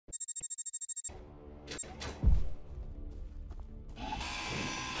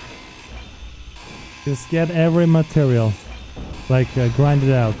Just get every material. Like, grind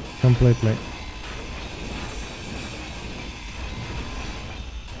it out completely.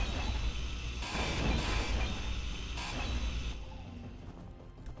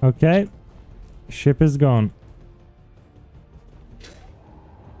 Okay. Ship is gone.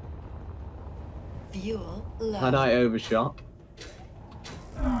 Fuel low. Had I overshot?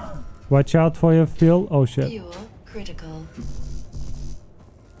 Watch out for your fuel. Oh shit. Fuel critical.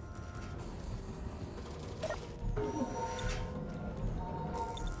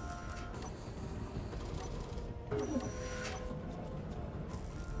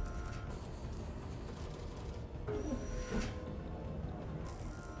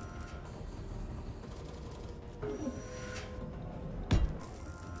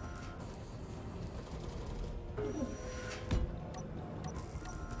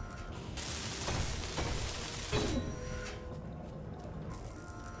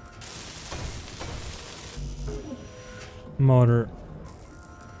 Motor.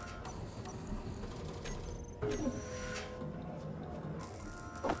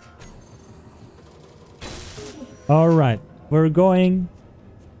 All right, we're going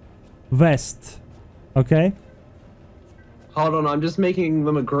west. Okay. Hold on, I'm just making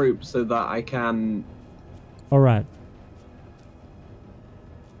them a group so that I can... All right.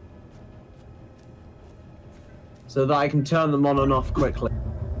 So that I can turn them on and off quickly.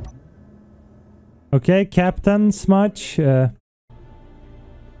 Okay, Captain Smudge,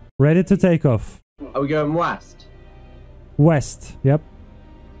 ready to take off. Are we going west? West, yep.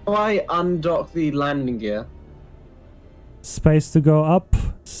 How do I undock the landing gear? Space to go up,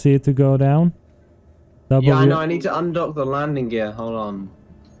 C to go down. Yeah, I know, I need to undock the landing gear. Hold on.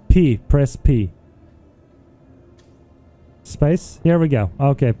 P, press P. Space, here we go.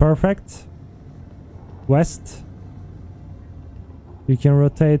 Okay, perfect. West. You can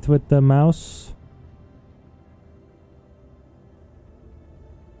rotate with the mouse.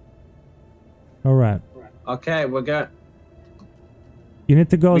 All right. Okay, we're going. You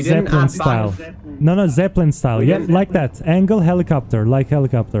need to go Zeppelin style. No, Zeppelin style. Yeah, like that. Angle helicopter, like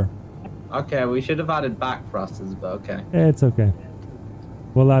helicopter. Okay, we should have added back thrusters, but okay. It's okay.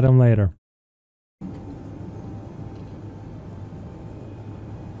 We'll add them later.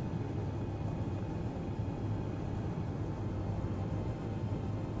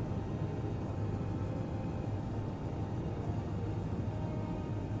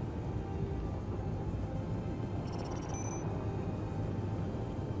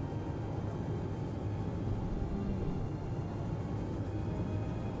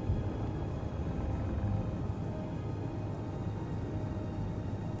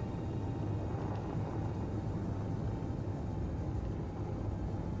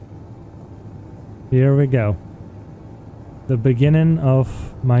 Here we go. The beginning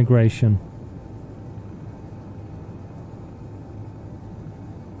of migration.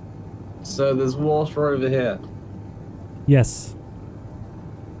 So there's water over here. Yes.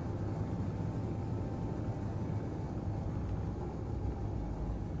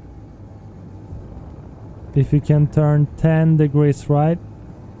 If you can turn 10 degrees right.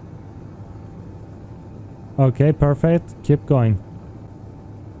 Okay, perfect. Keep going.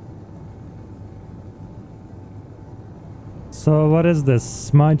 So what is this?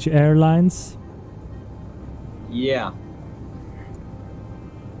 Smudge Airlines? Yeah.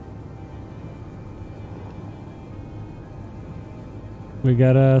 We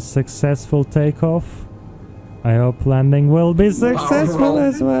got a successful takeoff. I hope landing will be successful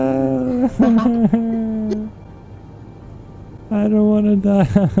as well. I don't want to die.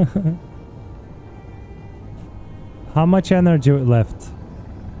 How much energy left?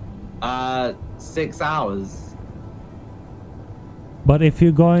 6 hours. But if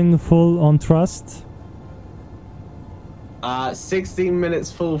you're going full on thrust? 16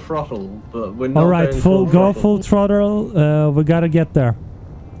 minutes full throttle, but we're not. Alright, go full throttle. We gotta get there.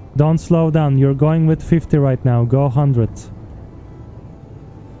 Don't slow down. You're going with 50 right now. Go 100.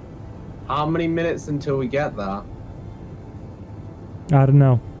 How many minutes until we get there? I don't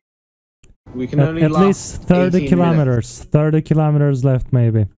know. We can only at last least 30 kilometers. Minutes. 30 kilometers left,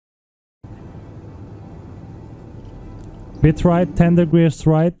 maybe. Bit right, 10 degrees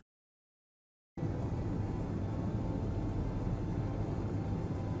right.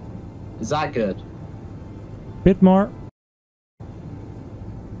 Is that good? Bit more.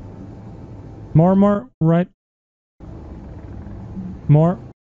 More, right. More.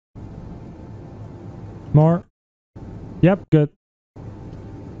 Yep, good.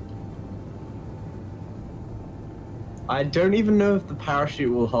 I don't even know if the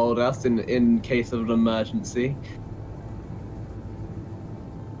parachute will hold us in case of an emergency.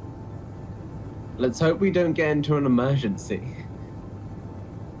 Let's hope we don't get into an emergency.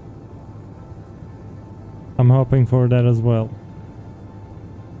 I'm hoping for that as well.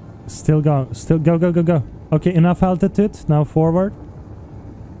 Still go, go. Okay, enough altitude, now forward.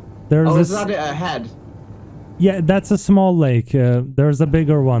 There's is that it ahead? Yeah, that's a small lake. There's a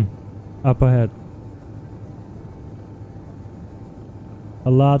bigger one up ahead. A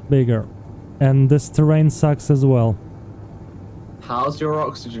lot bigger. And this terrain sucks as well. How's your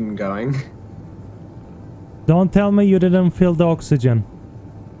oxygen going? Don't tell me you didn't fill the oxygen.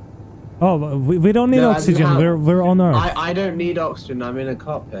 Oh, we don't need oxygen. We're on Earth. I don't need oxygen. I'm in a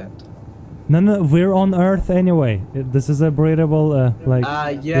cockpit. No, we're on Earth anyway. This is a breathable,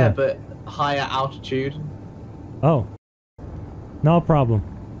 yeah, but higher altitude. Oh. No problem.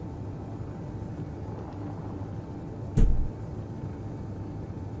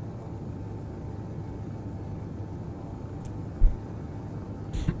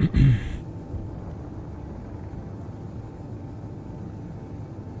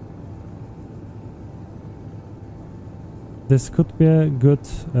 This could be a good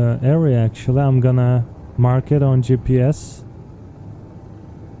area actually. I'm gonna mark it on GPS.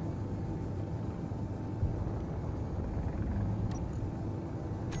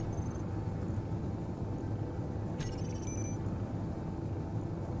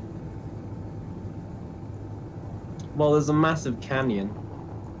 Well, there's a massive canyon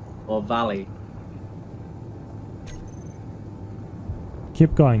or valley.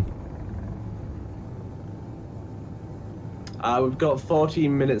 Keep going. We've got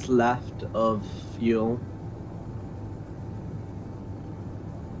 14 minutes left of fuel.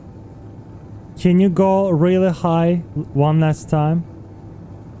 Can you go really high one last time?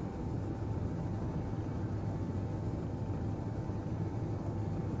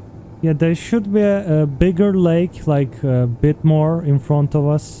 Yeah, there should be a bigger lake, like a bit more in front of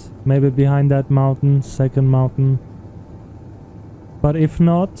us. Maybe behind that mountain, second mountain. But if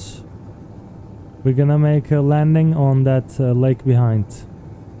not, we're gonna make a landing on that lake behind.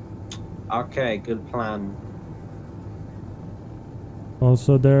 Okay, good plan.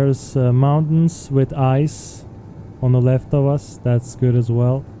 Also, there's mountains with ice on the left of us. That's good as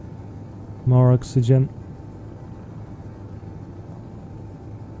well. More oxygen.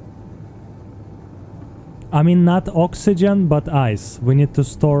 I mean, not oxygen, but ice. We need to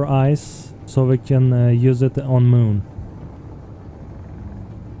store ice so we can use it on moon.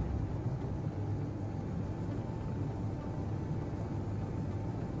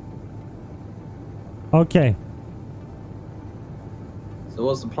 Okay. So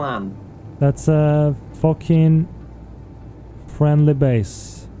what's the plan? That's a fucking friendly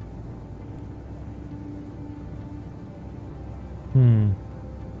base.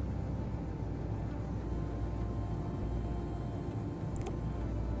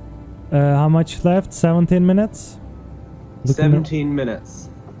 How much left? 17 minutes? 17 minutes.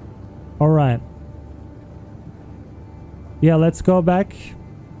 Alright. Yeah, let's go back.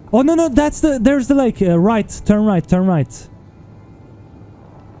 Oh, no, that's there's the lake. Right, turn right.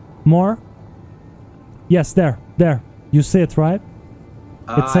 More? Yes, there. You see it, right?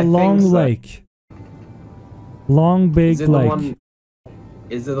 It's a long lake. Long, big lake.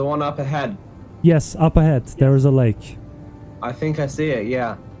 Is it the one up ahead? Yes, up ahead. There is a lake. I think I see it,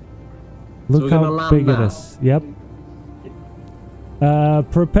 yeah. Look how big it is. Yep.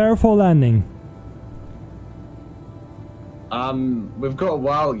 Prepare for landing. We've got a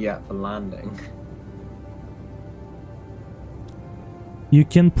while yet for landing. You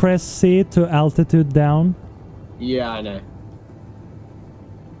can press C to altitude down. Yeah, I know.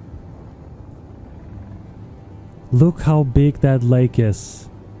 Look how big that lake is.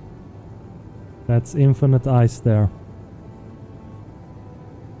 That's infinite ice there.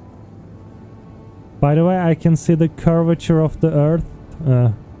 By the way, I can see the curvature of the Earth.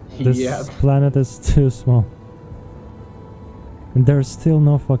 This planet is too small. And there's still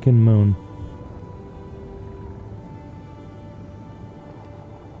no fucking moon.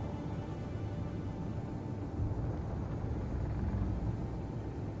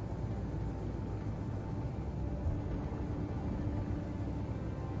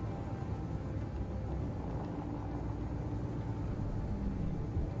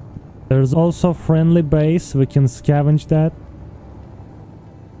 There's also friendly base. We can scavenge that.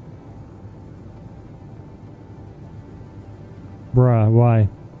 Bruh, why?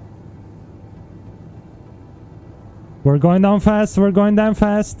 We're going down fast.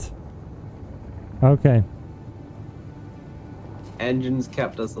 Okay. Engines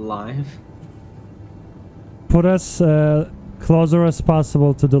kept us alive. put us closer as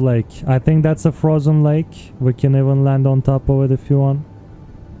possible to the lake. I think that's a frozen lake. We can even land on top of it if you want.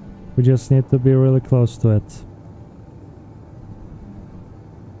 We just need to be really close to it.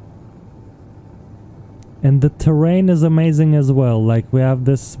 And the terrain is amazing as well. Like, we have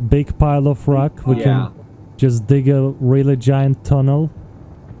this big pile of rock. We can just dig a really giant tunnel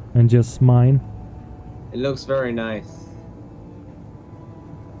and just mine. It looks very nice.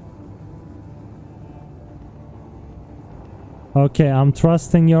 Okay, I'm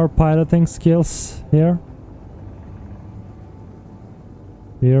trusting your piloting skills here.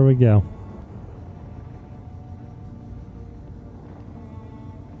 Here we go.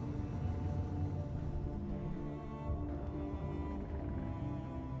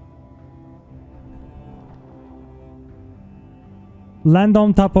 Land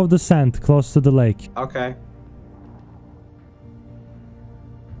on top of the sand, close to the lake. Okay.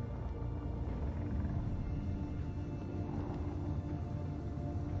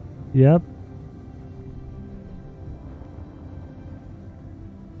 Yep.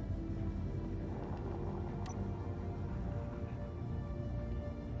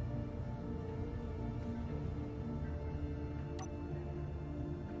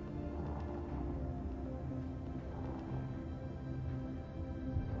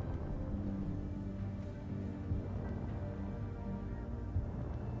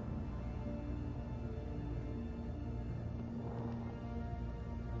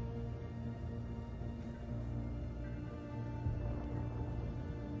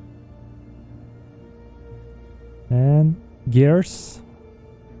 And gears.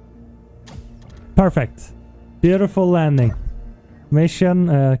 Perfect. Beautiful landing.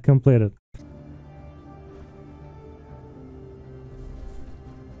 Mission completed.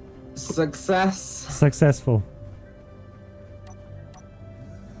 Success. Successful.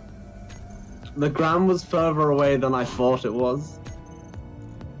 The ground was further away than I thought it was.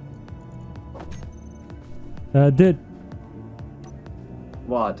 Dude.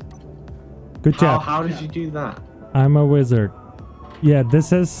 What? Good job. How did you do that? I'm a wizard. Yeah,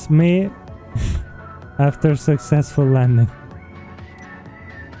 this is me after successful landing.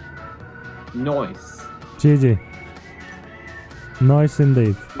 Nice. GG. Nice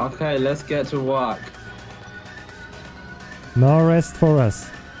indeed. Okay, let's get to work. No rest for us.